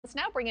Let's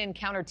now bring in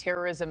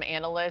counterterrorism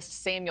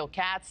analyst Samuel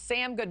Katz.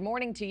 Sam, good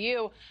morning to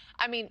you.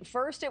 I mean,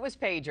 first it was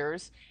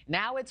pagers,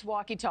 now it's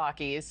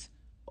walkie-talkies.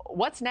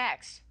 What's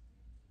next?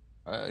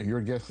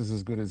 Your guess is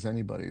as good as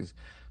anybody's,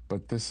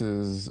 but this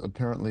is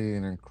apparently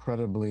an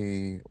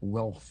incredibly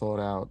well thought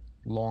out,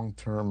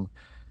 long-term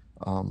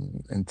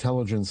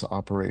intelligence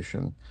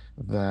operation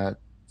that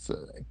uh,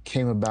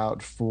 came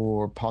about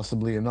for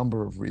possibly a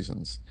number of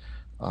reasons.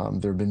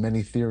 There have been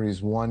many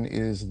theories. One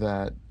is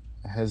that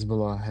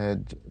Hezbollah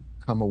had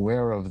come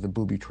aware of the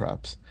booby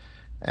traps,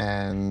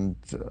 and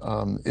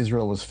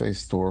Israel was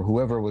faced, or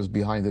whoever was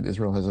behind it,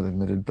 Israel has an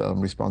admitted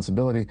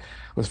responsibility,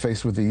 was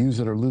faced with the use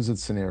it or lose it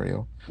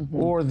scenario.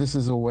 Or this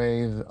is a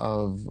way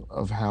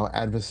of how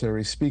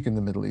adversaries speak in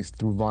the Middle East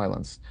through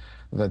violence.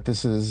 That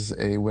this is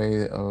a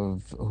way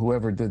of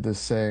whoever did this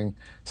saying,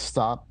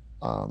 stop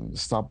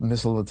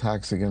missile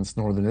attacks against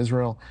northern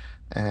Israel,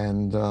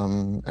 and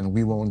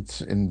we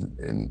won't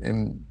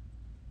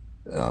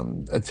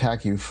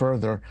attack you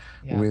further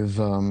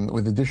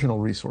with additional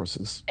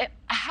resources.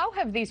 How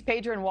have these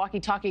pager and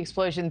walkie-talkie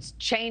explosions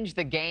changed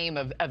the game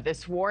of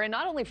this war, and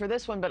not only for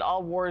this one, but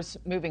all wars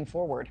moving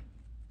forward?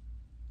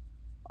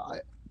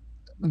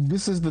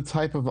 This is the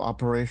type of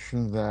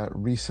operation that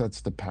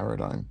resets the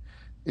paradigm.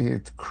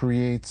 It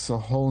creates a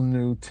whole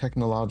new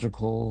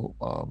technological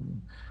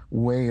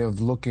way of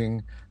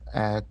looking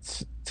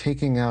at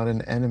taking out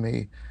an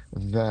enemy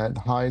that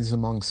hides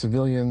among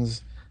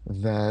civilians,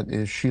 that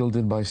is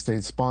shielded by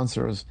state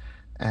sponsors,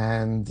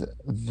 and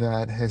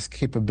that has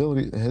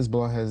capability.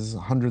 Hezbollah has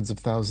hundreds of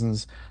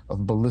thousands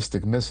of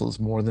ballistic missiles,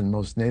 more than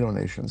most NATO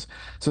nations.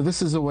 So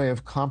this is a way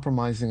of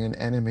compromising an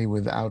enemy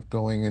without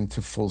going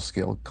into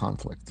full-scale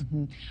conflict.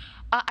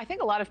 I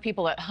think a lot of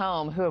people at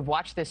home who have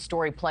watched this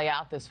story play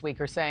out this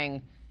week are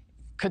saying,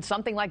 could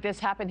something like this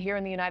happen here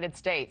in the United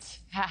States?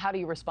 How do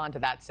you respond to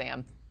that,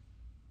 Sam?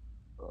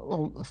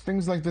 Well,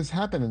 things like this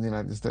happen in the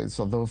United States,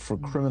 although for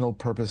criminal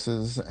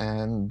purposes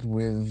and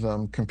with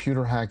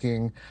computer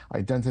hacking,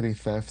 identity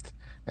theft,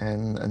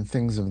 and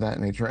things of that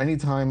nature.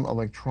 Anytime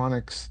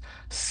electronics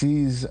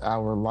seize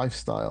our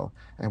lifestyle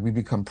and we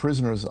become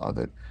prisoners of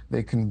it,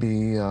 they can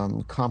be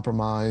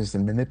compromised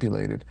and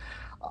manipulated.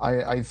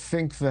 I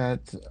think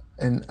that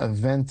an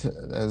event,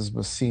 as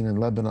was seen in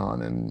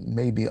Lebanon and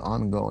maybe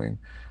ongoing,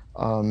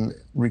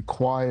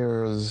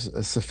 requires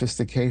a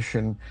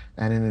sophistication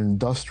and an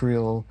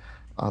industrial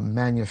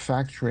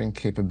manufacturing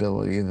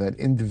capability that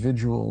even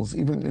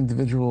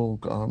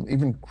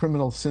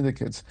criminal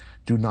syndicates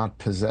do not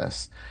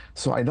possess.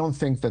 So I don't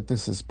think that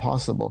this is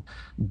possible,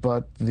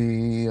 but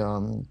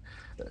the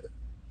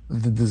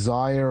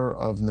desire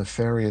of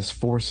nefarious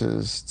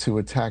forces to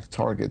attack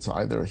targets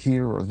either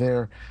here or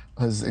there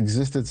has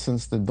existed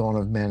since the dawn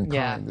of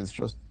mankind.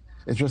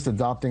 It's just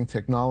adopting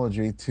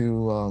technology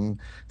to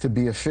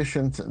be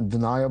efficient,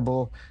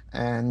 deniable,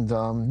 and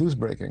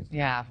news-breaking.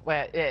 Yeah,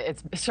 well,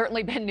 it's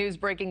certainly been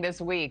news-breaking this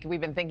week.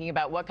 We've been thinking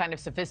about what kind of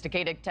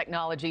sophisticated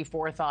technology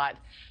forethought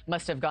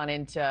must have gone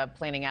into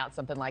planning out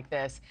something like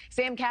this.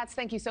 Sam Katz,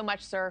 thank you so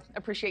much, sir.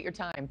 Appreciate your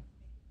time.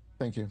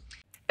 Thank you.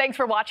 Thanks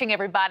for watching,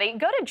 everybody.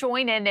 Go to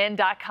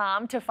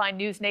joinnn.com to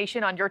find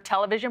NewsNation on your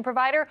television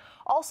provider.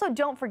 Also,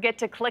 don't forget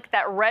to click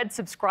that red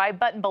subscribe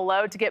button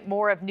below to get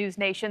more of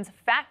NewsNation's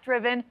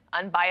fact-driven,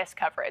 unbiased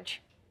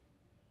coverage.